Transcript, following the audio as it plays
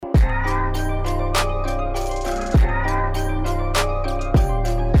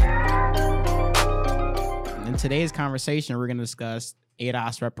today's conversation, we're going to discuss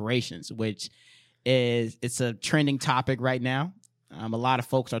ADOS reparations, which it's a trending topic right now. A lot of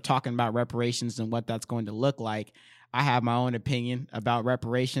folks are talking about reparations and what that's going to look like. I have my own opinion about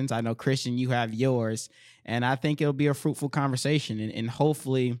reparations. I know, Christian, you have yours, and I think it'll be a fruitful conversation. And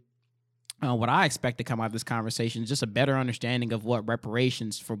hopefully what I expect to come out of this conversation is just a better understanding of what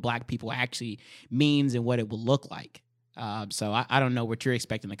reparations for Black people actually means and what it will look like. So I don't know what you're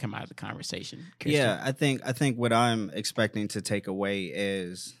expecting to come out of the conversation, Christian. Yeah, I think what I'm expecting to take away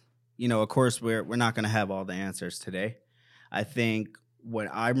is, of course, we're not going to have all the answers today. I think what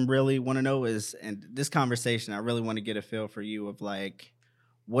I really want to know is, and this conversation, I really want to get a feel for you of like,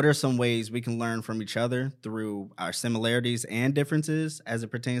 what are some ways we can learn from each other through our similarities and differences as it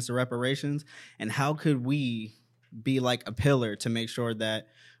pertains to reparations, and how could we be like a pillar to make sure that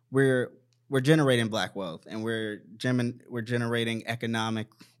we're generating Black wealth and we're generating economic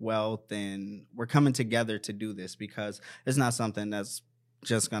wealth, and we're coming together to do this, because it's not something that's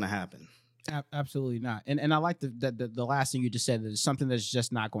just going to happen. Absolutely not. And I like the last thing you just said, that it's something that's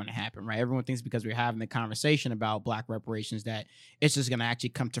just not going to happen, right? Everyone thinks because we're having the conversation about Black reparations that it's just going to actually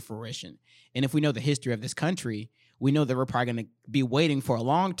come to fruition. And if we know the history of this country, we know that we're probably going to be waiting for a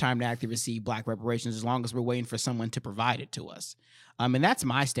long time to actually receive Black reparations, as long as we're waiting for someone to provide it to us. And that's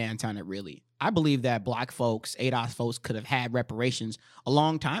my stance on it, really. I believe that Black folks, ADOS folks, could have had reparations a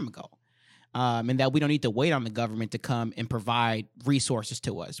long time ago. And that we don't need to wait on the government to come and provide resources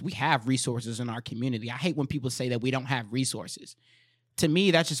to us. We have resources in our community. I hate when people say that we don't have resources. To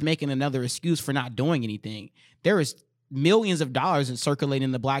me, that's just making another excuse for not doing anything. There is millions of dollars in circulating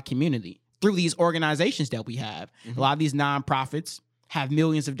in the Black community through these organizations that we have. Mm-hmm. A lot of these nonprofits have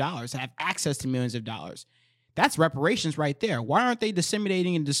millions of dollars, have access to millions of dollars. That's reparations right there. Why aren't they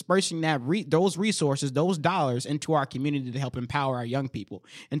disseminating and dispersing those resources, those dollars, into our community to help empower our young people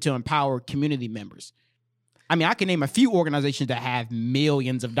and to empower community members? I mean, I can name a few organizations that have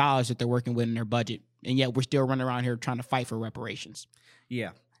millions of dollars that they're working with in their budget, and yet we're still running around here trying to fight for reparations.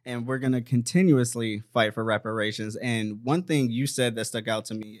 Yeah, and we're going to continuously fight for reparations. And one thing you said that stuck out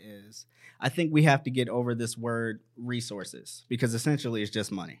to me is, I think we have to get over this word resources, because essentially it's just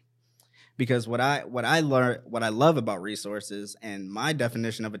money. Because what I love about resources, and my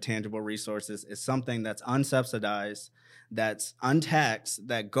definition of a tangible resources, is something that's unsubsidized, that's untaxed,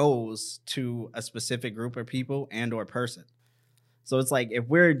 that goes to a specific group of people and or person. So it's like, if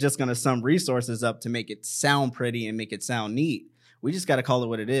we're just going to sum resources up to make it sound pretty and make it sound neat, we just got to call it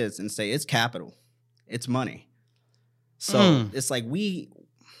what it is and say it's capital, it's money. So it's like we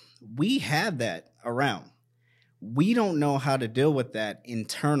have that around. We don't know how to deal with that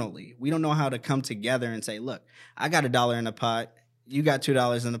internally. We don't know how to come together and say, look, I got $1 in the pot. You got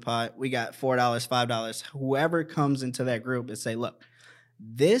 $2 in the pot. We got $4, $5. Whoever comes into that group and say, look,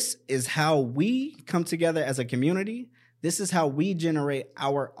 this is how we come together as a community. This is how we generate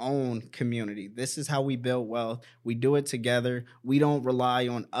our own community. This is how we build wealth. We do it together. We don't rely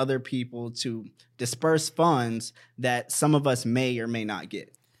on other people to disperse funds that some of us may or may not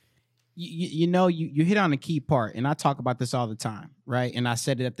get. You hit on a key part, and I talk about this all the time, right? And I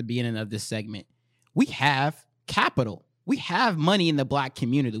said it at the beginning of this segment. We have capital. We have money in the Black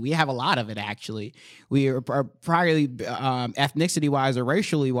community. We have a lot of it, actually. We are probably, ethnicity-wise or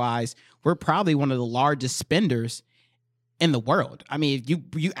racially-wise, we're probably one of the largest spenders in the world. I mean,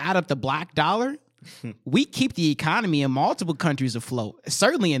 if you add up the Black dollar, we keep the economy in multiple countries afloat,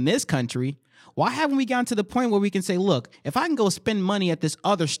 certainly in this country. Why haven't we gotten to the point where we can say, look, if I can go spend money at this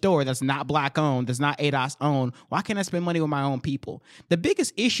other store that's not Black owned, that's not ADOS owned, why can't I spend money with my own people? The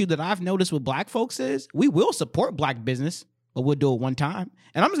biggest issue that I've noticed with Black folks is we will support Black business, but we'll do it one time.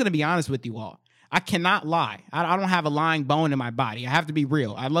 And I'm just going to be honest with you all. I cannot lie. I don't have a lying bone in my body. I have to be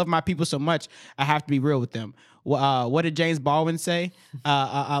real. I love my people so much, I have to be real with them. What did James Baldwin say?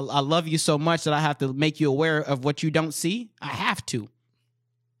 I love you so much that I have to make you aware of what you don't see. I have to.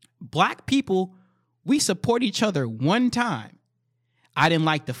 Black people, we support each other one time. I didn't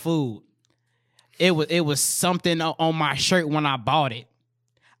like the food. It was something on my shirt when I bought it.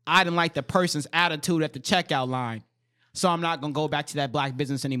 I didn't like the person's attitude at the checkout line. So I'm not going to go back to that Black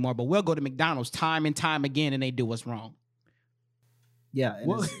business anymore, but we'll go to McDonald's time and time again and they do us wrong. Yeah,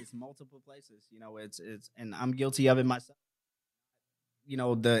 and it's multiple places. It's and I'm guilty of it myself.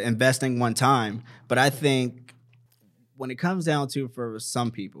 The investing one time, but I think when it comes down to, for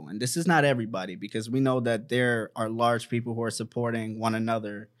some people, and this is not everybody, because we know that there are large people who are supporting one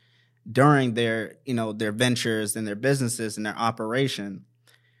another during their ventures and their businesses and their operation,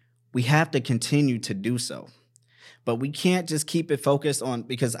 we have to continue to do so. But we can't just keep it focused on,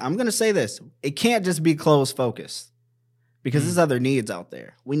 because I'm going to say this, it can't just be closed focused. because there's other needs out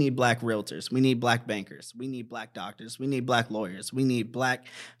there. We need black realtors. We need black bankers. We need black doctors. We need black lawyers. We need black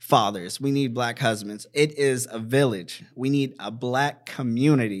fathers. We need black husbands. It is a village. We need a black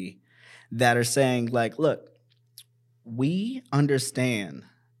community that are saying, like, look, we understand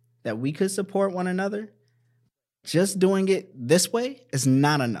that we could support one another. Just doing it this way is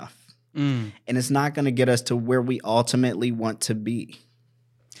not enough. And it's not going to get us to where we ultimately want to be.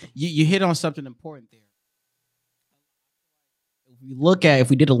 You hit on something important there. If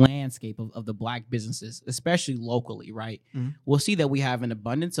we did a landscape of the black businesses, especially locally, right, we'll see that we have an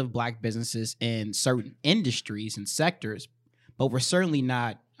abundance of black businesses in certain industries and sectors, but we're certainly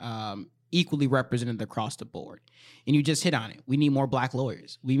not equally represented across the board. And you just hit on it. We need more black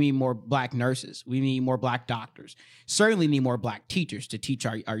lawyers. We need more black nurses. We need more black doctors. Certainly need more black teachers to teach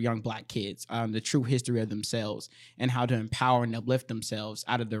our young black kids the true history of themselves and how to empower and uplift themselves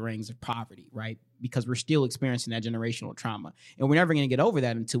out of the rings of poverty, right? Because we're still experiencing that generational trauma. And we're never going to get over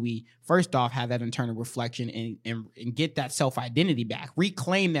that until we, first off, have that internal reflection and get that self-identity back,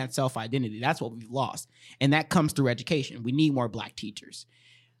 reclaim that self-identity. That's what we've lost. And that comes through education. We need more black teachers.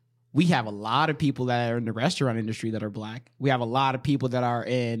 We have a lot of people that are in the restaurant industry that are black. We have a lot of people that are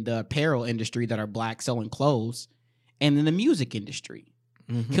in the apparel industry that are black selling clothes, and in the music industry.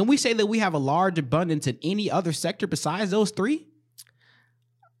 Can we say that we have a large abundance in any other sector besides those three?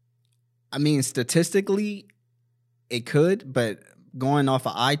 I mean, statistically, it could, but going off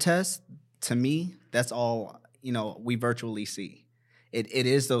of eye test, to me, that's all, we virtually see. It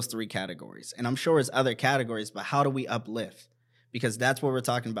is those three categories. And I'm sure it's other categories, but how do we uplift? Because that's what we're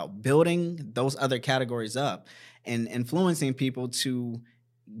talking about, building those other categories up and influencing people to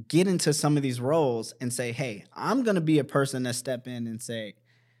get into some of these roles and say, hey, I'm going to be a person that step in and say,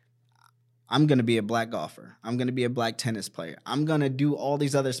 I'm going to be a black golfer. I'm going to be a black tennis player. I'm going to do all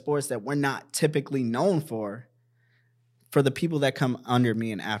these other sports that we're not typically known for the people that come under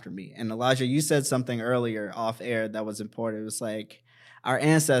me and after me. And Elijah, you said something earlier off air that was important. It was like our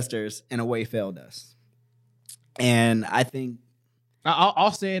ancestors, in a way, failed us. And I think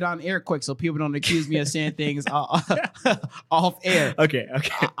I'll say it on air quick so people don't accuse me of saying things off air. Okay.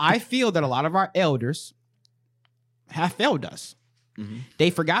 I feel that a lot of our elders have failed us.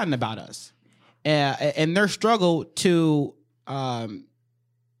 They've forgotten about us. And their struggle to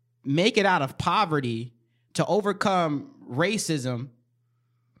make it out of poverty, to overcome racism,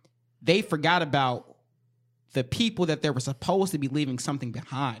 they forgot about the people that they were supposed to be leaving something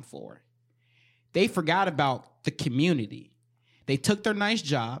behind for. They forgot about the community. They took their nice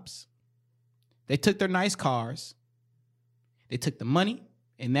jobs. They took their nice cars. They took the money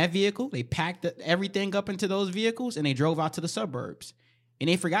in that vehicle. They packed everything up into those vehicles, and they drove out to the suburbs. And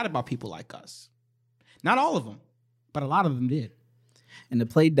they forgot about people like us. Not all of them, but a lot of them did. And to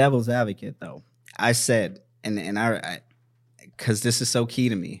play devil's advocate, though, I said, and I because this is so key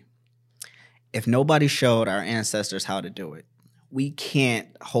to me, if nobody showed our ancestors how to do it, we can't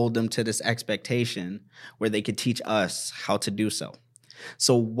hold them to this expectation where they could teach us how to do so.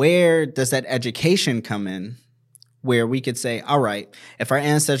 So where does that education come in, where we could say, all right, if our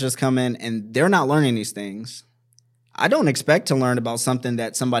ancestors come in and they're not learning these things, I don't expect to learn about something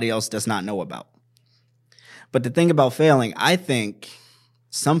that somebody else does not know about. But the thing about failing, I think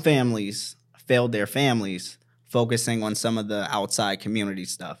some families failed their families focusing on some of the outside community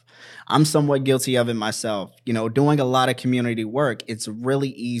stuff. I'm somewhat guilty of it myself. Doing a lot of community work, it's really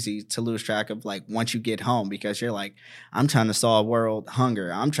easy to lose track of, like, once you get home, because you're like, I'm trying to solve world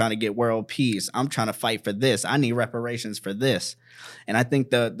hunger. I'm trying to get world peace. I'm trying to fight for this. I need reparations for this. And I think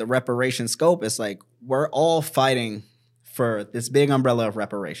the reparation scope is like, we're all fighting for this big umbrella of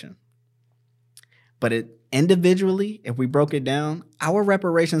reparation. But individually, if we broke it down, our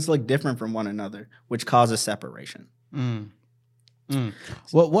reparations look different from one another, which causes separation.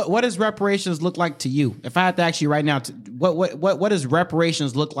 What does reparations look like to you? If I had to ask you right now, what does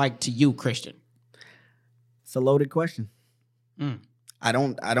reparations look like to you, Christian? It's a loaded question. I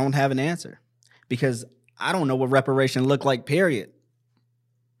don't have an answer, because I don't know what reparation look like, period.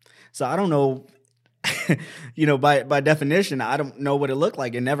 So I don't know. By definition, I don't know what it looked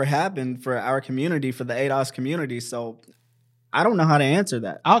like. It never happened for our community, for the ADOS community. So I don't know how to answer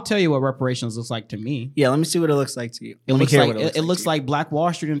that. I'll tell you what reparations looks like to me. Yeah, let me see what it looks like to you. It looks like Black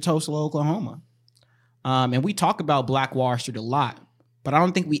Wall Street in Tulsa, Oklahoma. And we talk about Black Wall Street a lot, but I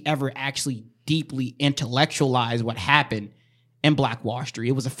don't think we ever actually deeply intellectualize what happened in Black Wall Street.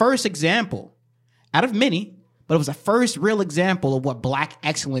 It was the first example out of many, but it was the first real example of what Black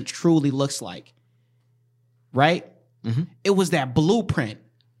excellence truly looks like. Right? It was that blueprint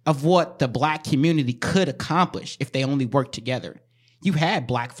of what the Black community could accomplish if they only worked together. You had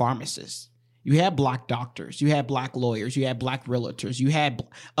Black pharmacists. You had black doctors, you had black lawyers, you had black realtors, you had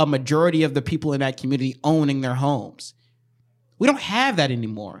a majority of the people in that community owning their homes. We don't have that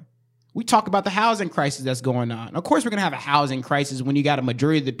anymore. We talk about the housing crisis that's going on. Of course, we're going to have a housing crisis when you got a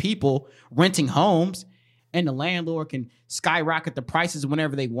majority of the people renting homes and the landlord can skyrocket the prices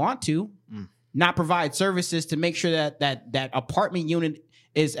whenever they want to, not provide services to make sure that apartment unit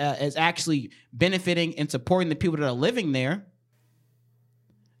is actually benefiting and supporting the people that are living there.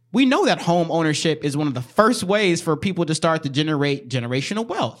 We know that home ownership is one of the first ways for people to start to generate generational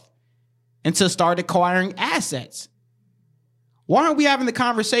wealth and to start acquiring assets. Why aren't we having the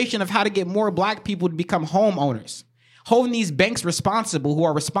conversation of how to get more black people to become homeowners? Holding these banks responsible who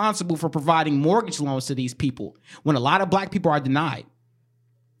are responsible for providing mortgage loans to these people when a lot of black people are denied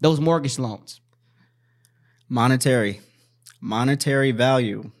those mortgage loans. Monetary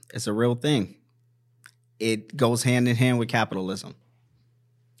value is a real thing. It goes hand in hand with capitalism.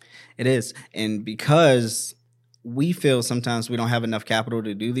 It is. And because we feel sometimes we don't have enough capital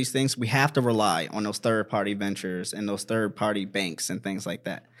to do these things, we have to rely on those third-party ventures and those third-party banks and things like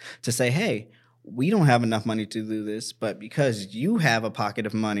that to say, hey, we don't have enough money to do this, but because you have a pocket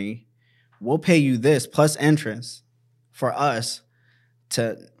of money, we'll pay you this plus interest for us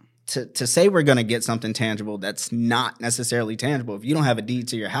to say we're going to get something tangible that's not necessarily tangible. If you don't have a deed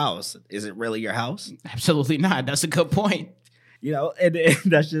to your house, is it really your house? Absolutely not. That's a good point. You know, and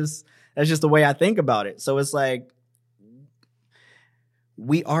that's just the way I think about it. So it's like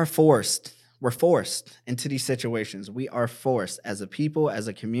we're forced into these situations. We are forced as a people, as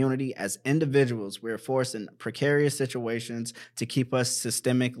a community, as individuals. We're forced in precarious situations to keep us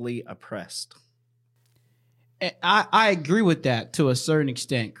systemically oppressed. I agree with that to a certain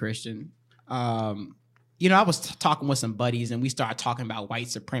extent, Christian. I was talking with some buddies and we started talking about white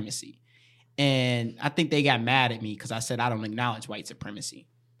supremacy. And I think they got mad at me because I said I don't acknowledge white supremacy.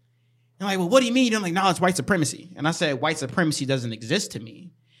 And like, well, what do you mean you don't acknowledge white supremacy? And I said, white supremacy doesn't exist to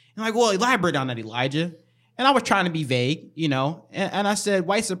me. And like, well, elaborate on that, Elijah. And I was trying to be vague, and I said,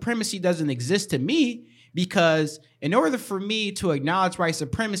 white supremacy doesn't exist to me because in order for me to acknowledge white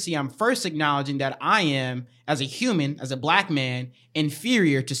supremacy, I'm first acknowledging that I am, as a human, as a black man,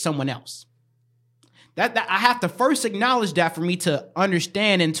 inferior to someone else. That I have to first acknowledge that for me to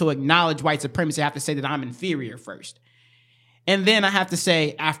understand and to acknowledge white supremacy. I have to say that I'm inferior first. And then I have to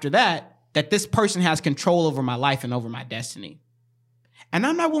say after that this person has control over my life and over my destiny. And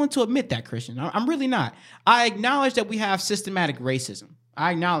I'm not willing to admit that, Christian. I'm really not. I acknowledge that we have systematic racism.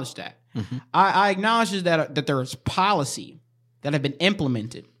 I acknowledge that. Mm-hmm. I acknowledge that there's policy that have been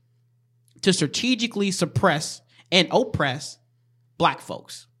implemented to strategically suppress and oppress black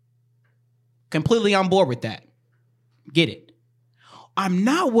folks. Completely on board with that. Get it. I'm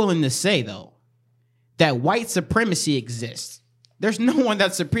not willing to say, though, that white supremacy exists. There's no one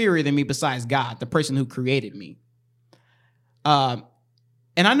that's superior than me besides God, the person who created me.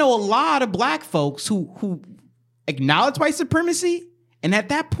 And I know a lot of black folks who acknowledge white supremacy, and at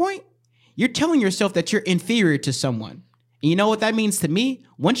that point, you're telling yourself that you're inferior to someone. And you know what that means to me?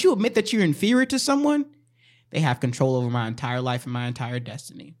 Once you admit that you're inferior to someone, they have control over my entire life and my entire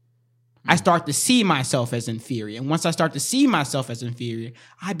destiny. I start to see myself as inferior. And once I start to see myself as inferior,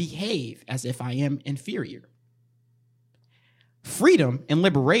 I behave as if I am inferior. Freedom and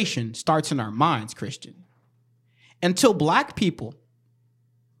liberation starts in our minds, Christian. Until black people,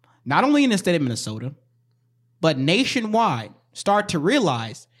 not only in the state of Minnesota, but nationwide, start to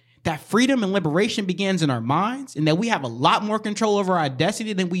realize that freedom and liberation begins in our minds and that we have a lot more control over our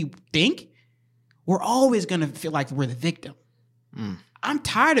destiny than we think, we're always going to feel like we're the victim. I'm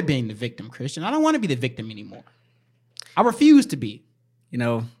tired of being the victim, Christian. I don't want to be the victim anymore. I refuse to be.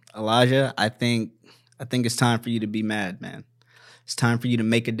 Elijah, I think it's time for you to be mad, man. It's time for you to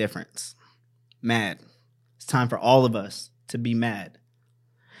make a difference. Mad. It's time for all of us to be mad.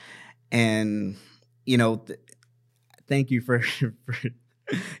 And, thank you for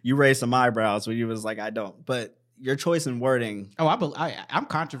you raised some eyebrows when you was like, I don't. But your choice in wording. Oh, I'm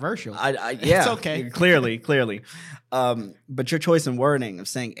controversial. Yeah, it's okay. Clearly. But your choice in wording of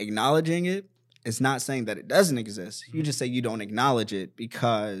saying acknowledging it is not saying that it doesn't exist. You just say you don't acknowledge it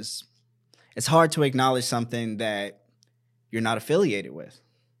because it's hard to acknowledge something that you're not affiliated with.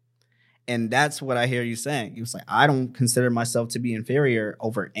 And that's what I hear you saying. You was like, I don't consider myself to be inferior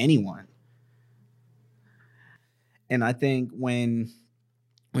over anyone. And I think when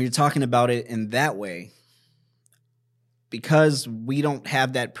you're talking about it in that way, because we don't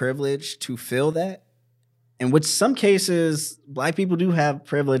have that privilege to feel that, in which some cases, black people do have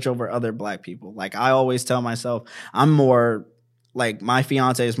privilege over other black people. Like I always tell myself, I'm more like my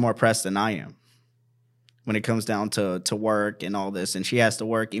fiance is more oppressed than I am. when it comes down to work and all this. And she has to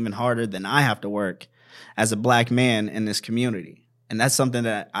work even harder than I have to work as a black man in this community. And that's something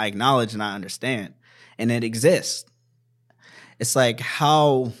that I acknowledge and I understand. And it exists. It's like,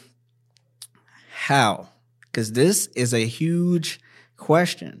 how? Because this is a huge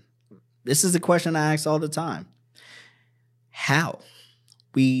question. This is a question I ask all the time. How?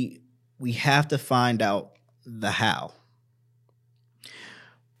 We have to find out the how.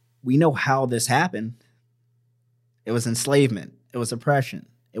 We know how this happened. It was enslavement. It was oppression.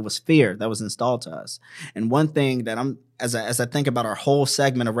 It was fear that was installed to us. And one thing that as I think about our whole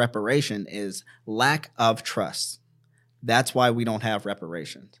segment of reparation is lack of trust. That's why we don't have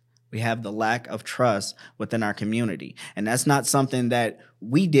reparations. We have the lack of trust within our community. And that's not something that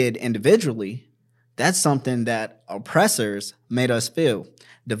we did individually. That's something that oppressors made us feel.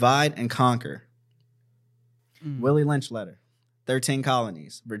 Divide and conquer. Willie Lynch letter, 13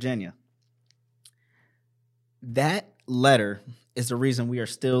 colonies, Virginia. That letter is the reason we are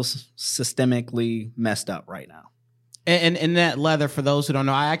still systemically messed up right now. And in that letter, for those who don't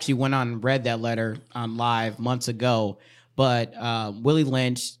know, I actually went on and read that letter on live months ago. But Willie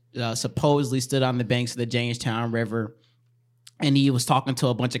Lynch supposedly stood on the banks of the Jamestown River, and he was talking to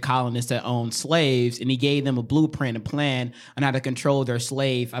a bunch of colonists that owned slaves, and he gave them a blueprint, a plan on how to control their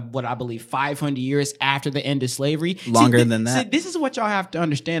slave, what I believe 500 years after the end of slavery. Longer than that. See, this is what y'all have to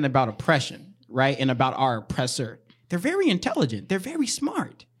understand about oppression, right? And about our oppressor. They're very intelligent. They're very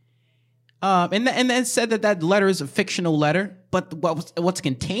smart. And then said that letter is a fictional letter, but what's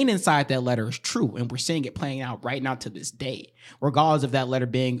contained inside that letter is true, and we're seeing it playing out right now to this day, regardless of that letter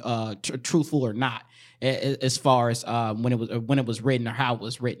being truthful or not, as far as when it was written or how it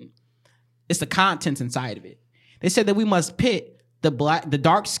was written. It's the contents inside of it. They said that we must pit the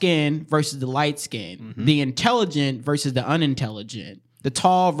dark skin versus the light skin, the intelligent versus the unintelligent, the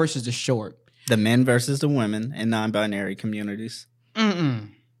tall versus the short, the men versus the women in non-binary communities.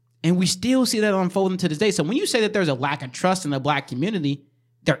 And we still see that unfolding to this day. So when you say that there's a lack of trust in the black community,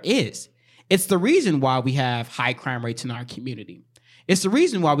 there is. It's the reason why we have high crime rates in our community. It's the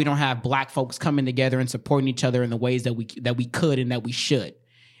reason why we don't have black folks coming together and supporting each other in the ways that we could and that we should.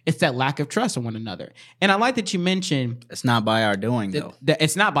 It's that lack of trust in one another. And I like that you mentioned... It's not by our doing, though.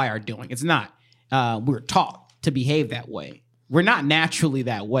 It's not by our doing. It's not. We're taught to behave that way. We're not naturally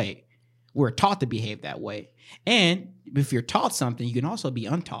that way. We're taught to behave that way. And if you're taught something, you can also be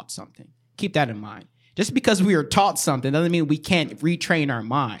untaught something. Keep that in mind. Just because we are taught something doesn't mean we can't retrain our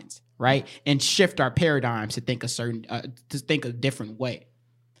minds, right? And shift our paradigms to think a different way.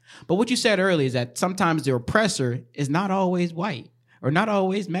 But what you said earlier is that sometimes the oppressor is not always white, or not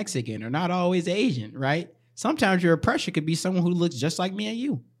always Mexican, or not always Asian, right? Sometimes your oppressor could be someone who looks just like me and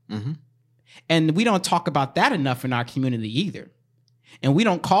you. And we don't talk about that enough in our community either. And we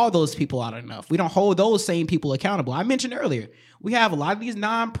don't call those people out enough. We don't hold those same people accountable. I mentioned earlier, we have a lot of these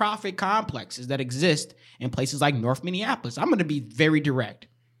nonprofit complexes that exist in places like North Minneapolis. I'm going to be very direct.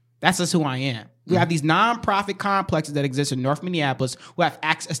 That's just who I am. We have these nonprofit complexes that exist in North Minneapolis who have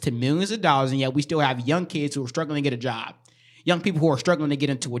access to millions of dollars, and yet we still have young kids who are struggling to get a job. Young people who are struggling to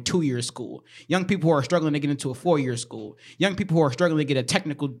get into a 2-year school. Young people who are struggling to get into a 4-year school. Young people who are struggling to get a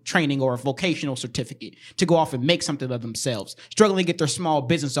technical training or a vocational certificate to go off and make something of themselves. Struggling to get their small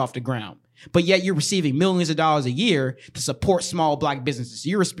business off the ground. But yet you're receiving millions of dollars a year to support small black businesses.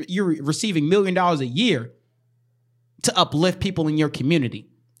 You're receiving $1 million a year to uplift people in your community,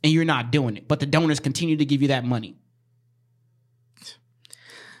 and you're not doing it. But the donors continue to give you that money.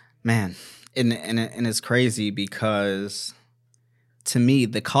 Man, and it's crazy because... to me,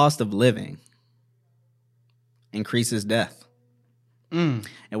 the cost of living increases death. And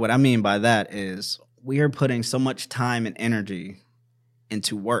what I mean by that is we are putting so much time and energy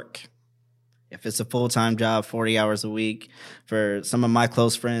into work. If it's a full-time job, 40 hours a week, for some of my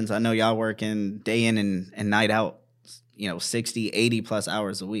close friends, I know y'all working day in and night out, 60, 80 plus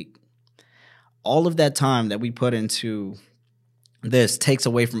hours a week. All of that time that we put into this takes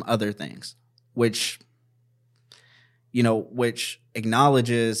away from other things, which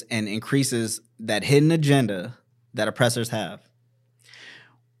acknowledges and increases that hidden agenda that oppressors have.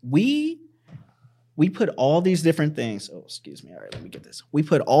 We put all these different things. Oh, excuse me. All right, let me get this. We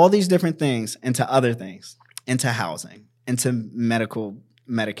put all these different things into other things, into housing, into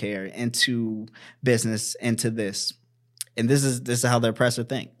Medicare, into business, into this. And this is how the oppressor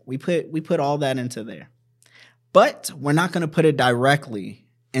think. We put all that into there. But we're not going to put it directly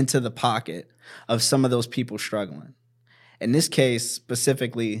into the pocket of some of those people struggling. In this case,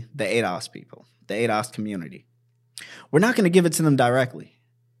 specifically, the ADOS people, the ADOS community. We're not going to give it to them directly.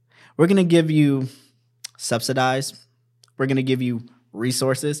 We're going to give you subsidized. We're going to give you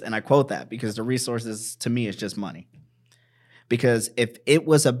resources, and I quote that because the resources to me is just money. Because if it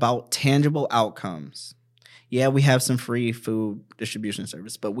was about tangible outcomes, yeah, we have some free food distribution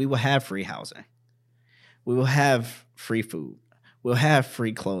service, but we will have free housing. We will have free food. We'll have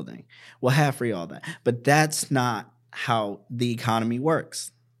free clothing. We'll have free all that. But that's not how the economy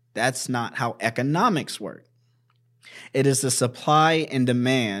works. That's not how economics work. It is a supply and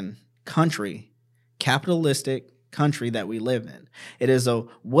demand country, capitalistic country that we live in. It is a,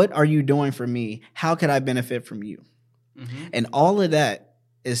 what are you doing for me? How could I benefit from you? Mm-hmm. And all of that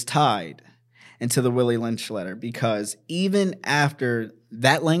is tied into the Willie Lynch letter, because even after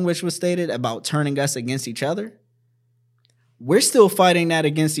that language was stated about turning us against each other, we're still fighting that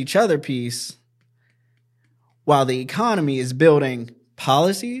against each other piece while the economy is building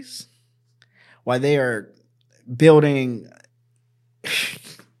policies, while they are building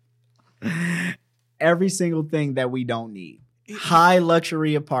every single thing that we don't need. High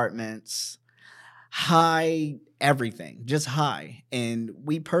luxury apartments, high everything, just high. And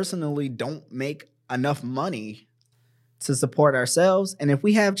we personally don't make enough money to support ourselves. And if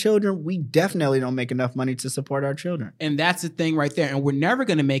we have children, we definitely don't make enough money to support our children. And that's the thing right there. And we're never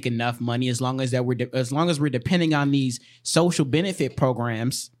going to make enough money as long as we're depending on these social benefit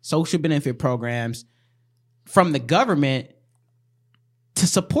programs from the government to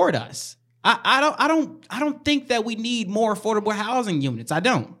support us. I don't think that we need more affordable housing units. I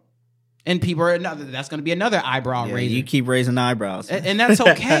don't. And people are that's going to be another eyebrow raiser. You keep raising eyebrows. And that's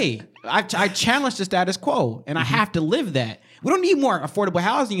okay. I challenge the status quo, and I have to live that. We don't need more affordable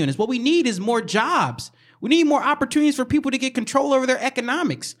housing units. What we need is more jobs. We need more opportunities for people to get control over their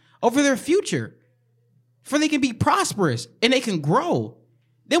economics, over their future, for they can be prosperous and they can grow.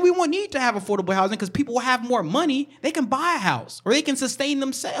 Then we won't need to have affordable housing because people will have more money. They can buy a house or they can sustain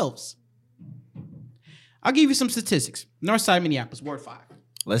themselves. I'll give you some statistics. Northside Minneapolis, Ward 5.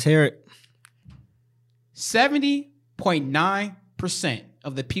 Let's hear it. 70.9%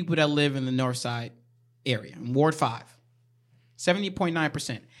 of the people that live in the Northside area, in Ward 5,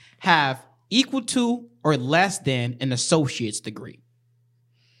 70.9% have equal to or less than an associate's degree.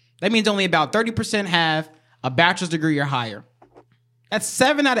 That means only about 30% have a bachelor's degree or higher. That's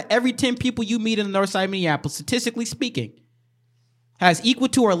 7 out of every 10 people you meet in the Northside Minneapolis, statistically speaking, has equal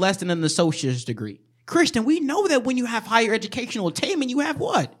to or less than an associate's degree. Christian, we know that when you have higher educational attainment, you have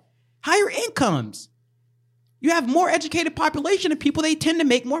what? Higher incomes. You have more educated population of people, they tend to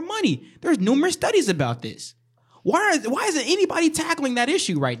make more money. There's numerous studies about this. Why isn't anybody tackling that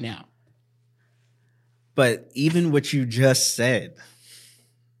issue right now? But even what you just said,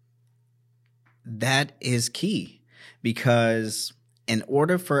 that is key, because in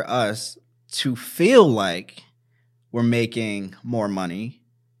order for us to feel like we're making more money,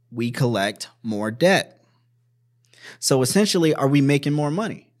 we collect more debt. So essentially, are we making more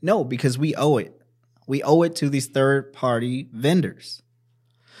money? No, because we owe it. We owe it to these third-party vendors.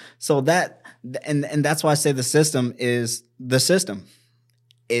 So that, and that's why I say the system is the system.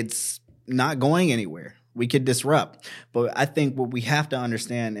 It's not going anywhere. We could disrupt. But I think what we have to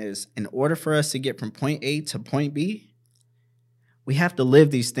understand is, in order for us to get from point A to point B, we have to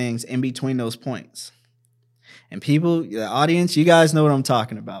live these things in between those points. And people, the audience, you guys know what I'm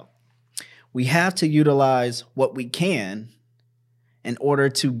talking about. We have to utilize what we can in order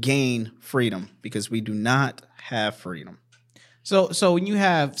to gain freedom, because we do not have freedom. So when you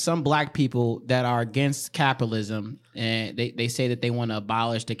have some black people that are against capitalism and they say that they want to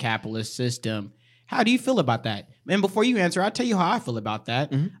abolish the capitalist system, how do you feel about that? And before you answer, I'll tell you how I feel about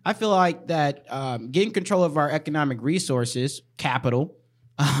that. Mm-hmm. I feel like that getting control of our economic resources, capital,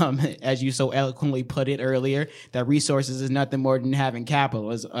 as you so eloquently put it earlier, that resources is nothing more than having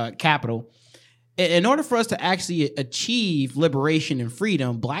capital. In order for us to actually achieve liberation and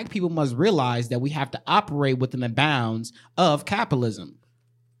freedom, black people must realize that we have to operate within the bounds of capitalism,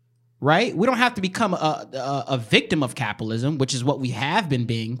 right? We don't have to become a victim of capitalism, which is what we have been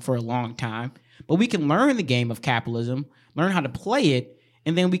being for a long time, but we can learn the game of capitalism, learn how to play it,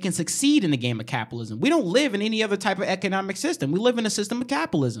 and then we can succeed in the game of capitalism. We don't live in any other type of economic system. We live in a system of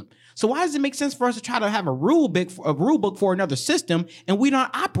capitalism. So why does it make sense for us to try to have a rule book for another system and we're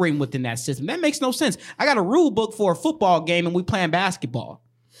not operating within that system? That makes no sense. I got a rule book for a football game and we playing basketball.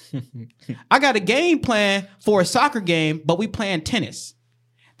 I got a game plan for a soccer game, but we playing tennis.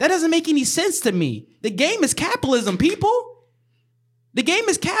 That doesn't make any sense to me. The game is capitalism, people. The game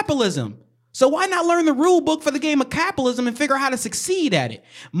is capitalism. So why not learn the rule book for the game of capitalism and figure out how to succeed at it?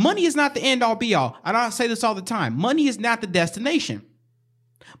 Money is not the end all be all. And I say this all the time. Money is not the destination.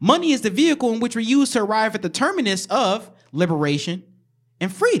 Money is the vehicle in which we use to arrive at the terminus of liberation and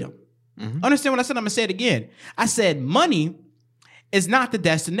freedom. Mm-hmm. Understand what I said? I'm going to say it again. I said money is not the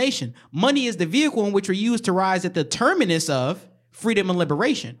destination. Money is the vehicle in which we're used to rise at the terminus of freedom and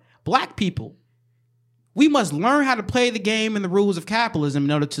liberation. Black people, we must learn how to play the game and the rules of capitalism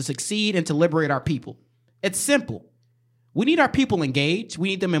in order to succeed and to liberate our people. It's simple. We need our people engaged. We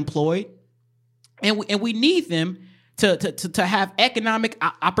need them employed. And we need them to have economic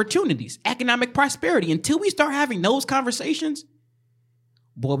opportunities, economic prosperity. Until we start having those conversations,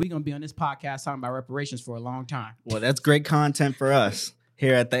 boy, we're going to be on this podcast talking about reparations for a long time. Well, that's great content for us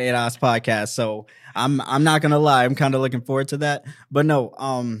here at the ADOS podcast. So I'm not going to lie. I'm kind of looking forward to that. But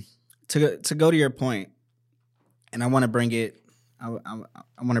no, to go to your point, and I want to bring it, I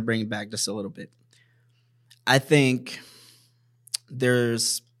want to bring it back just a little bit. I think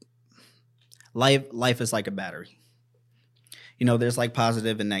there's life is like a battery. You know, there's like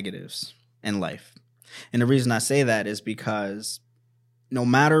positive and negatives in life. And the reason I say that is because no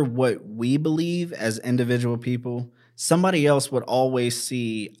matter what we believe as individual people, somebody else would always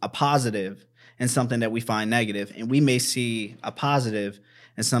see a positive in something that we find negative, and we may see a positive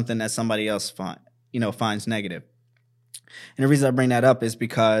in something that somebody else finds negative. And the reason I bring that up is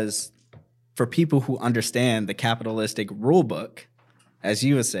because for people who understand the capitalistic rule book, as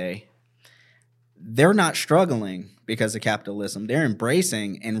you would say, they're not struggling because of capitalism. They're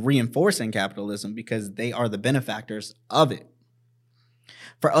embracing and reinforcing capitalism because they are the benefactors of it.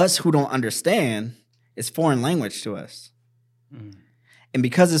 For us who don't understand, it's foreign language to us. Mm. And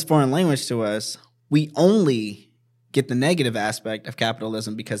because it's foreign language to us, we only get the negative aspect of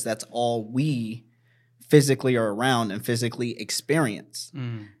capitalism because that's all we physically are around and physically experience.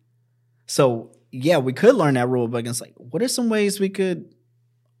 Mm. So, yeah, we could learn that rule book. And it's like, what are some ways we could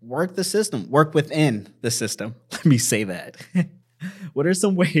work within the system? Let me say that. What are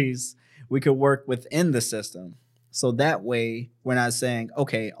some ways we could work within the system? So that way we're not saying,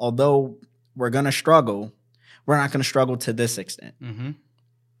 okay, although we're going to struggle, we're not going to struggle to this extent. Mm-hmm.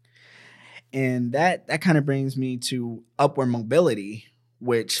 And that kind of brings me to upward mobility,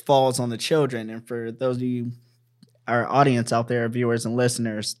 which falls on the children. And for those of you, our audience out there, viewers and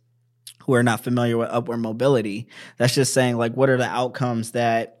listeners who are not familiar with upward mobility, that's just saying, like, what are the outcomes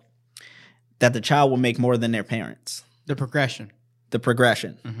that the child will make more than their parents? The progression.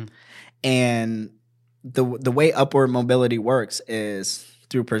 Mm-hmm. And the way upward mobility works is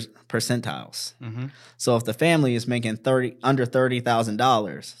through percentiles. Mm-hmm. So if the family is making under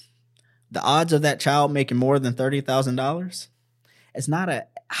 $30,000, the odds of that child making more than $30,000, it's not a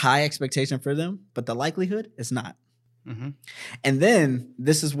high expectation for them, but the likelihood is not. Mm-hmm. And then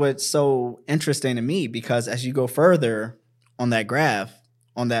this is what's so interesting to me, because as you go further on that graph,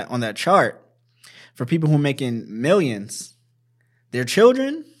 on that chart, for people who are making millions, their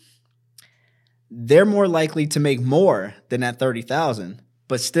children, they're more likely to make more than that 30,000,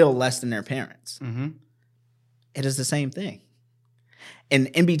 but still less than their parents. Mm-hmm. It is the same thing. And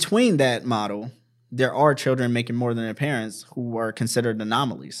in between that model, there are children making more than their parents who are considered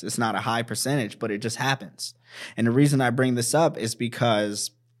anomalies. It's not a high percentage, but it just happens. And the reason I bring this up is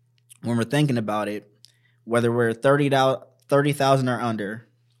because when we're thinking about it, whether we're 30,000 or under,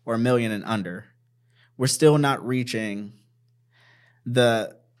 or 1 million and under, we're still not reaching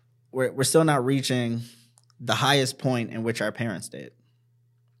the highest point in which our parents did.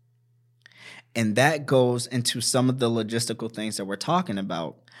 And that goes into some of the logistical things that we're talking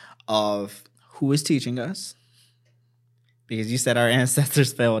about of who is teaching us, because you said our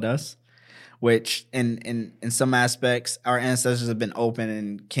ancestors failed us, which in some aspects, our ancestors have been open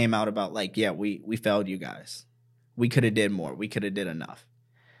and came out about like, yeah, we failed you guys. We could have did more. We could have did enough.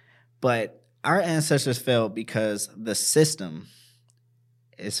 But our ancestors failed because the system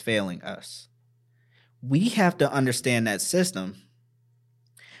is failing us. We have to understand that system.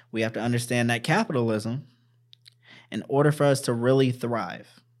 We have to understand that capitalism in order for us to really thrive.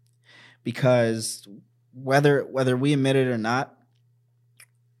 Because whether we admit it or not,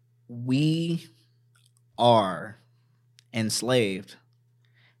 we are enslaved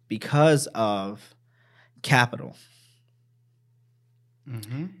because of capital.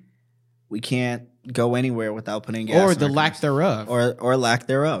 Mm-hmm. We can't go anywhere without putting gas. Or the lack thereof. Or lack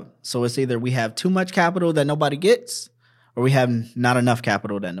thereof. So it's either we have too much capital that nobody gets, or we have not enough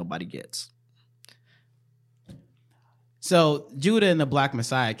capital that nobody gets. So Judah and the Black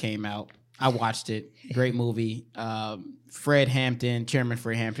Messiah came out. I watched it. Great movie. Fred Hampton, Chairman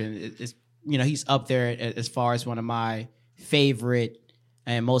Fred Hampton, is he's up there as far as one of my favorite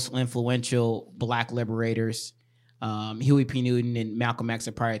and most influential Black liberators. Huey P. Newton and Malcolm X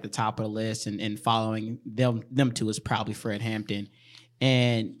are probably at the top of the list, and following them two is probably Fred Hampton.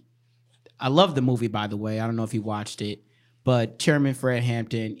 And I love the movie, by the way. I don't know if you watched it, But Chairman Fred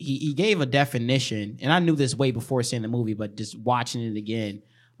Hampton, he gave a definition, and I knew this way before seeing the movie, but just watching it again,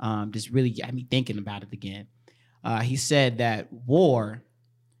 just really got me thinking about it again. He said that war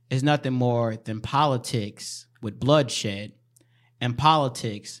is nothing more than politics with bloodshed, and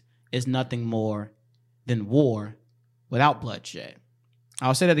politics is nothing more than war without bloodshed.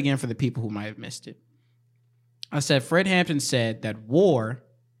 I'll say that again for the people who might have missed it. I said Fred Hampton said that war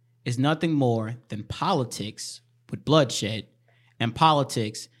is nothing more than politics with bloodshed, and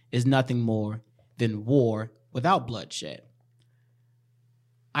politics is nothing more than war without bloodshed.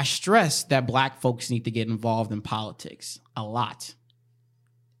 I stress that Black folks need to get involved in politics a lot,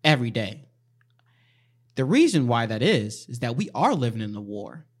 every day. The reason why that is that we are living in a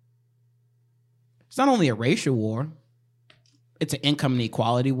war. It's not only a racial war, it's an income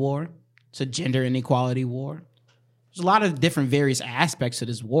inequality war, it's a gender inequality war. There's a lot of different various aspects to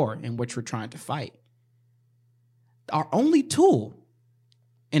this war in which we're trying to fight. Our only tool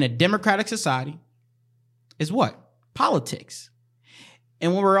in a democratic society is what? Politics.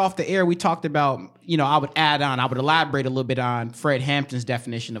 And when we were off the air, we talked about, I would elaborate a little bit on Fred Hampton's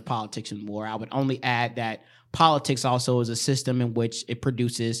definition of politics and war. I would only add that politics also is a system in which it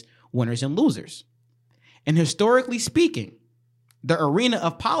produces winners and losers. And historically speaking, the arena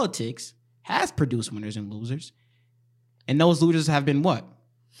of politics has produced winners and losers. And those losers have been what?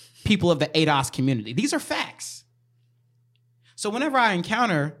 People of the ADOS community. These are facts. So whenever I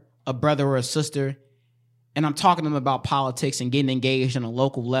encounter a brother or a sister and I'm talking to them about politics and getting engaged on a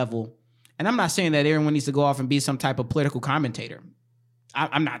local level, and I'm not saying that everyone needs to go off and be some type of political commentator.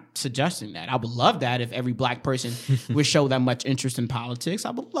 I'm not suggesting that. I would love that if every Black person would show that much interest in politics.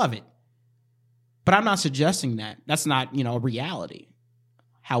 I would love it. But I'm not suggesting that. That's not, a reality.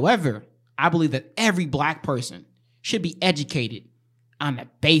 However, I believe that every Black person should be educated on the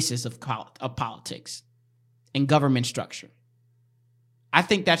basis of politics and government structure. I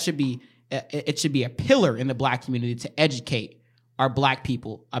think that should be a pillar in the Black community to educate our Black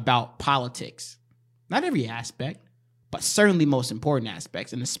people about politics. Not every aspect, but certainly most important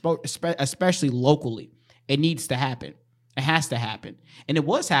aspects, and especially locally. It needs to happen. It has to happen. And it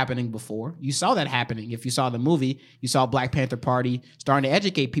was happening before. You saw that happening. If you saw the movie, you saw Black Panther Party starting to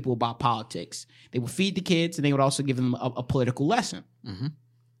educate people about politics. They would feed the kids, and they would also give them a political lesson. Mm-hmm.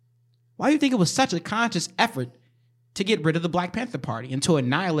 Why do you think it was such a conscious effort to get rid of the Black Panther Party and to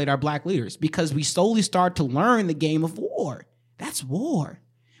annihilate our Black leaders? Because we slowly start to learn the game of war. That's war.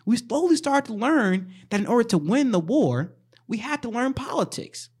 We slowly start to learn that in order to win the war, we had to learn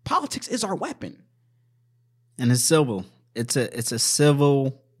politics. Politics is our weapon. And it's civil. It's a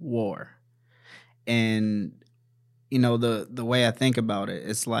civil war. And, the way I think about it,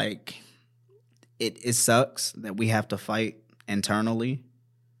 it's like it sucks that we have to fight internally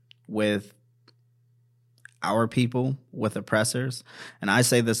with our people, with oppressors. And I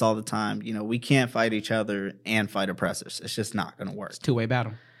say this all the time, we can't fight each other and fight oppressors. It's just not going to work. It's a two-way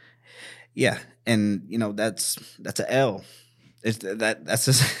battle. Yeah. And, that's an L. It's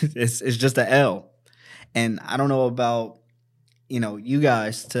just an L. And I don't know about, you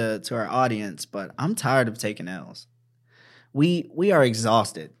guys to our audience, but I'm tired of taking L's. We are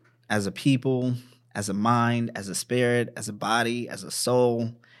exhausted as a people, as a mind, as a spirit, as a body, as a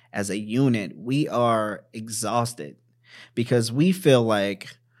soul, as a unit. We are exhausted because we feel like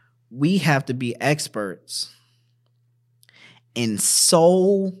we have to be experts in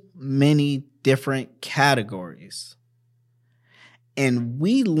so many different categories. And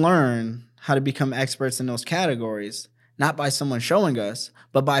we learn how to become experts in those categories, not by someone showing us,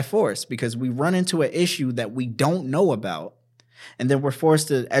 but by force, because we run into an issue that we don't know about. And then we're forced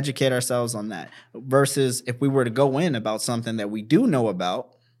to educate ourselves on that. Versus if we were to go in about something that we do know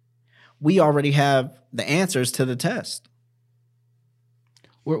about, we already have the answers to the test.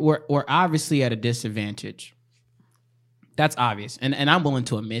 We're obviously at a disadvantage. That's obvious. And I'm willing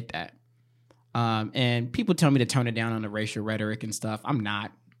to admit that. And people tell me to tone it down on the racial rhetoric and stuff. I'm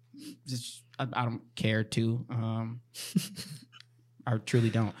not. I don't care to. I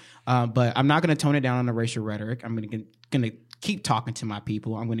truly don't. But I'm not going to tone it down on the racial rhetoric. I'm going to keep talking to my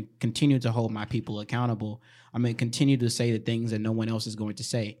people. I'm going to continue to hold my people accountable. I'm going to continue to say the things that no one else is going to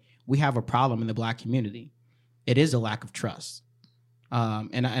say. We have a problem in the Black community. It is a lack of trust.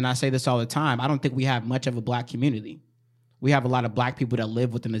 And I say this all the time. I don't think we have much of a Black community. We have a lot of Black people that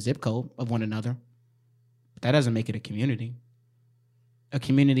live within the zip code of one another. But that doesn't make it a community. A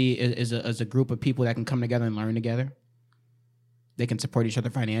community is a group of people that can come together and learn together. They can support each other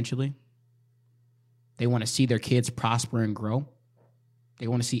financially. They want to see their kids prosper and grow. They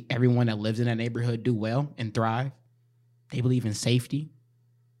want to see everyone that lives in that neighborhood do well and thrive. They believe in safety.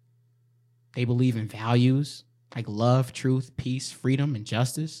 They believe in values. like love, truth, peace, freedom, and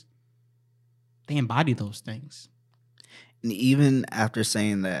justice. They embody those things. And even after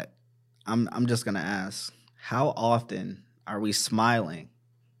saying that, I'm just gonna ask, how often are we smiling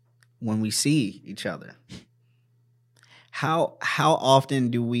when we see each other? How often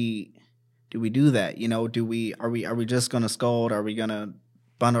do we do that? You know, are we just gonna scold? Are we gonna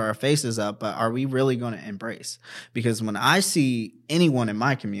bundle our faces up? But are we really gonna embrace? Because when I see anyone in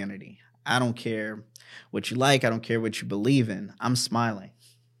my community, I don't care what you like, I don't care what you believe in, I'm smiling.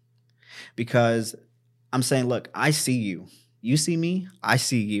 Because I'm saying, look, I see you. You see me, I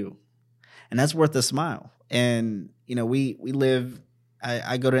see you. And that's worth a smile. And, you know, we live,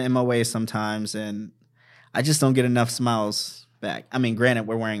 I go to MOA sometimes and I just don't get enough smiles back. I mean, granted,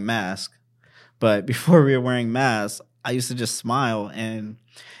 we're wearing masks, but before we were wearing masks, I used to just smile and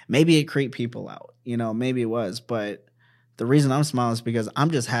maybe it creeped people out. You know, maybe it was. But the reason I'm smiling is because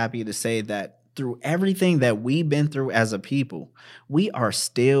I'm just happy to say that through everything that we've been through as a people, we are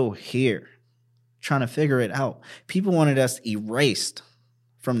still here trying to figure it out. People wanted us erased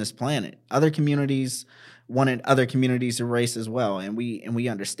from this planet. Other communities wanted other communities erased as well, and we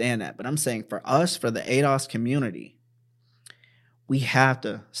understand that. But I'm saying for us, for the ADOS community, we have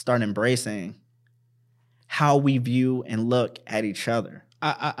to start embracing how we view and look at each other.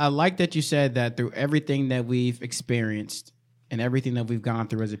 I like that you said that through everything that we've experienced and everything that we've gone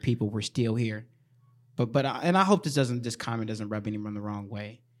through as a people, we're still here. But I hope this comment doesn't rub anyone the wrong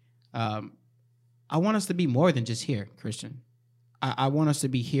way. I want us to be more than just here, Christian. I want us to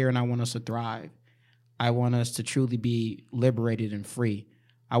be here and I want us to thrive. I want us to truly be liberated and free.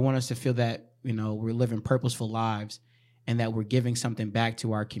 I want us to feel that, you know, we're living purposeful lives and that we're giving something back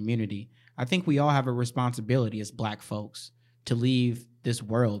to our community. I think we all have a responsibility as Black folks to leave this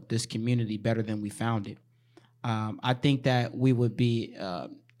world, this community better than we found it. I think that we would be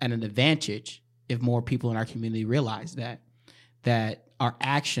at an advantage if more people in our community realize that our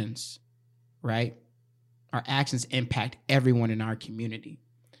actions, right? Our actions impact everyone in our community.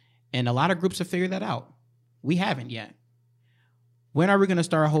 And a lot of groups have figured that out. We haven't yet. When are we going to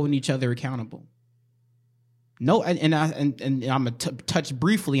start holding each other accountable? No, and I'm going to touch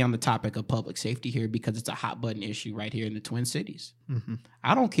briefly on the topic of public safety here because it's a hot button issue right here in the Twin Cities. Mm-hmm.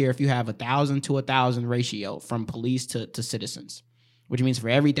 I don't care if you have 1,000 to 1,000 ratio from police to citizens, which means for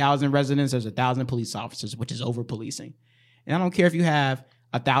every 1,000 residents, there's 1,000 police officers, which is over policing. And I don't care if you have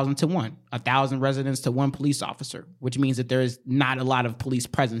 1,000 to 1, 1,000 residents to 1 police officer, which means that there is not a lot of police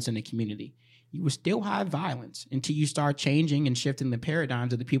presence in the community. You will still have violence until you start changing and shifting the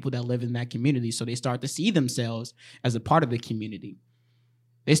paradigms of the people that live in that community so they start to see themselves as a part of the community.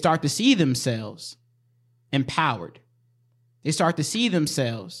 They start to see themselves empowered. They start to see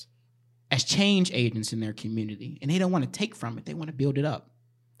themselves as change agents in their community, and they don't want to take from it. They want to build it up.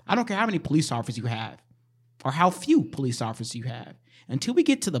 I don't care how many police officers you have or how few police officers you have. Until we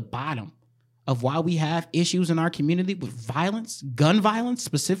get to the bottom of why we have issues in our community with violence, gun violence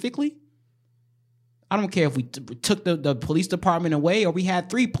specifically, I don't care if we took the police department away or we had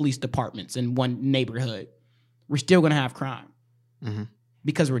 3 police departments in one neighborhood. We're still going to have crime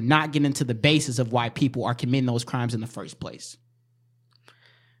because we're not getting to the basis of why people are committing those crimes in the first place.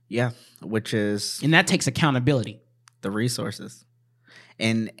 Yeah, which is... And that takes accountability. The resources.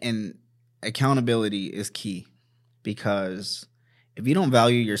 And accountability is key because if you don't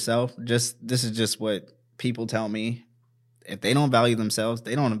value yourself, this is just what people tell me. If they don't value themselves,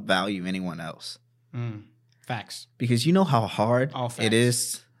 they don't value anyone else. Facts. Because you know how hard it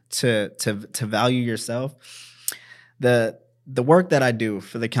is to value yourself. The work that I do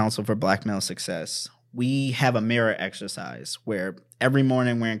for the Council for Black Male Success, we have a mirror exercise where every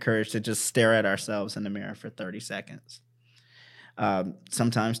morning we're encouraged to just stare at ourselves in the mirror for 30 seconds.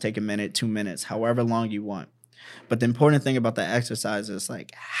 Sometimes take a minute, 2 minutes, however long you want. But the important thing about the exercise is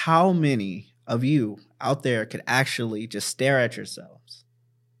like how many of you out there could actually just stare at yourselves?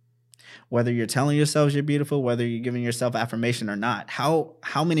 Whether you're telling yourselves you're beautiful, whether you're giving yourself affirmation or not, how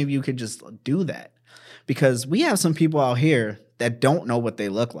many of you could just do that? Because we have some people out here that don't know what they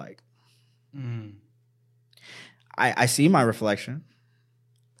look like. I see my reflection.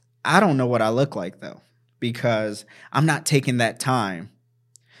 I don't know what I look like though, because I'm not taking that time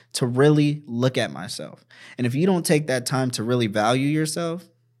to really look at myself. And if you don't take that time to really value yourself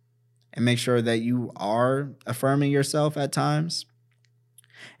and make sure that you are affirming yourself at times,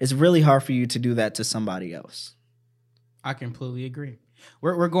 it's really hard for you to do that to somebody else. I completely agree.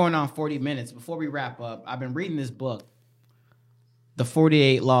 We're going on 40 minutes. Before we wrap up, I've been reading this book, The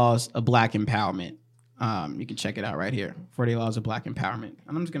 48 Laws of Black Empowerment. You can check it out right here, 48 Laws of Black Empowerment.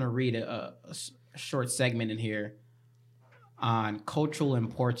 And I'm just going to read a short segment in here on cultural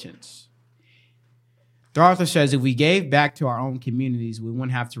importance. The author says, if we gave back to our own communities, we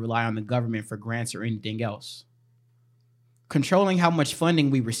wouldn't have to rely on the government for grants or anything else. Controlling how much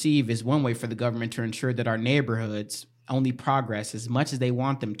funding we receive is one way for the government to ensure that our neighborhoods only progress as much as they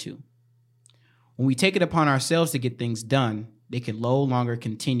want them to. When we take it upon ourselves to get things done, they can no longer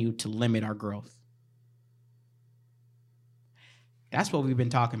continue to limit our growth. That's what we've been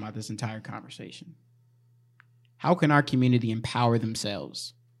talking about this entire conversation. How can our community empower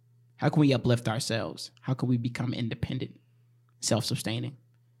themselves? How can we uplift ourselves? How can we become independent, self-sustaining?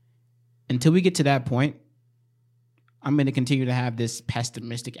 Until we get to that point, I'm going to continue to have this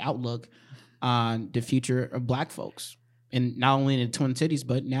pessimistic outlook on the future of Black folks, and not only in the Twin Cities,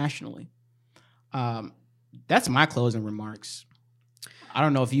 but nationally. That's my closing remarks. I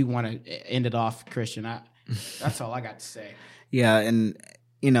don't know if you want to end it off, Christian. That's all I got to say. Yeah, and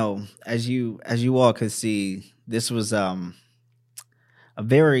as you all could see, this was a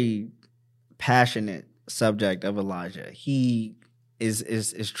very passionate subject of Elijah. He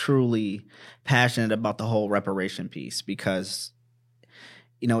is truly passionate about the whole reparation piece because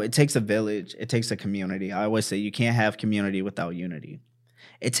it takes a village, it takes a community. I always say you can't have community without unity.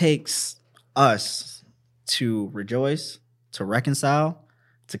 It takes us to rejoice, to reconcile,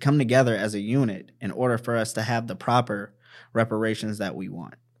 to come together as a unit in order for us to have the proper reparations that we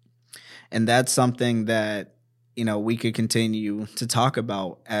want. And that's something that we could continue to talk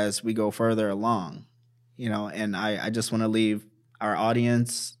about as we go further along, and I just want to leave our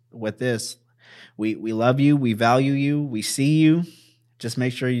audience with this. We love you. We value you. We see you. Just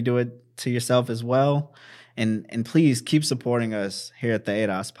make sure you do it to yourself as well. And please keep supporting us here at the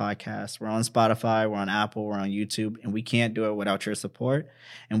ADOS podcast. We're on Spotify, we're on Apple, we're on YouTube, and we can't do it without your support.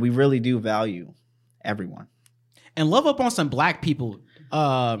 And we really do value everyone. And love up on some Black people,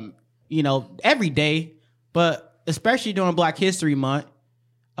 every day, but especially during Black History Month.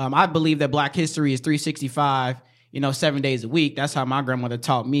 I believe that Black history is 365, 7 days a week. That's how my grandmother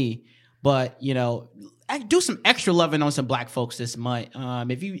taught me. But, do some extra loving on some Black folks this month.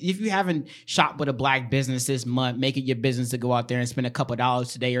 If you haven't shopped with a Black business this month, make it your business to go out there and spend a couple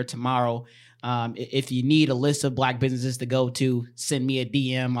dollars today or tomorrow. If you need a list of Black businesses to go to, send me a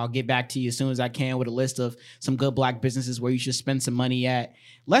DM. I'll get back to you as soon as I can with a list of some good Black businesses where you should spend some money at.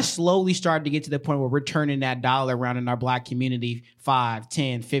 Let's slowly start to get to the point where we're turning that dollar around in our Black community 5,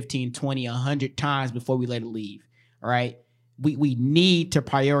 10, 15, 20, 100 times before we let it leave. All right. We need to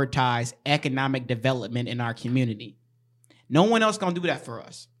prioritize economic development in our community. No one else gonna do that for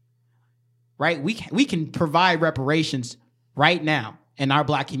us, right? We can provide reparations right now in our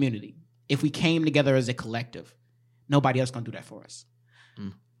Black community if we came together as a collective. Nobody else gonna do that for us.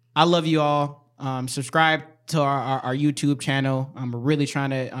 I love you all. Subscribe to our YouTube channel. We're really trying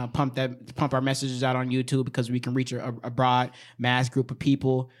to pump our messages out on YouTube because we can reach a broad mass group of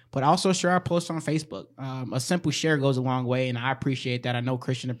people. But also share our posts on Facebook. A simple share goes a long way, and I appreciate that. I know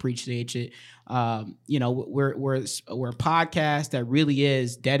Christian appreciates it. We're a podcast that really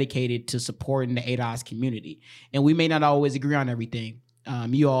is dedicated to supporting the ADOS community, and we may not always agree on everything.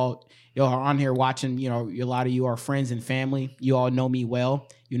 You all are on here watching. A lot of you are friends and family. You all know me well.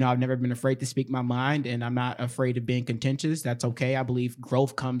 I've never been afraid to speak my mind, and I'm not afraid of being contentious. That's okay. I believe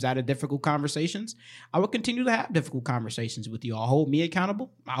growth comes out of difficult conversations. I will continue to have difficult conversations with you all. Hold me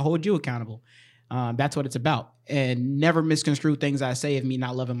accountable. I'll hold you accountable. That's what it's about. And never misconstrue things I say of me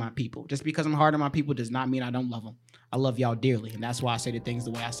not loving my people. Just because I'm hard on my people does not mean I don't love them. I love y'all dearly, and that's why I say the things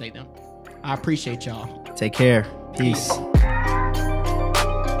the way I say them. I appreciate y'all. Take care. Peace.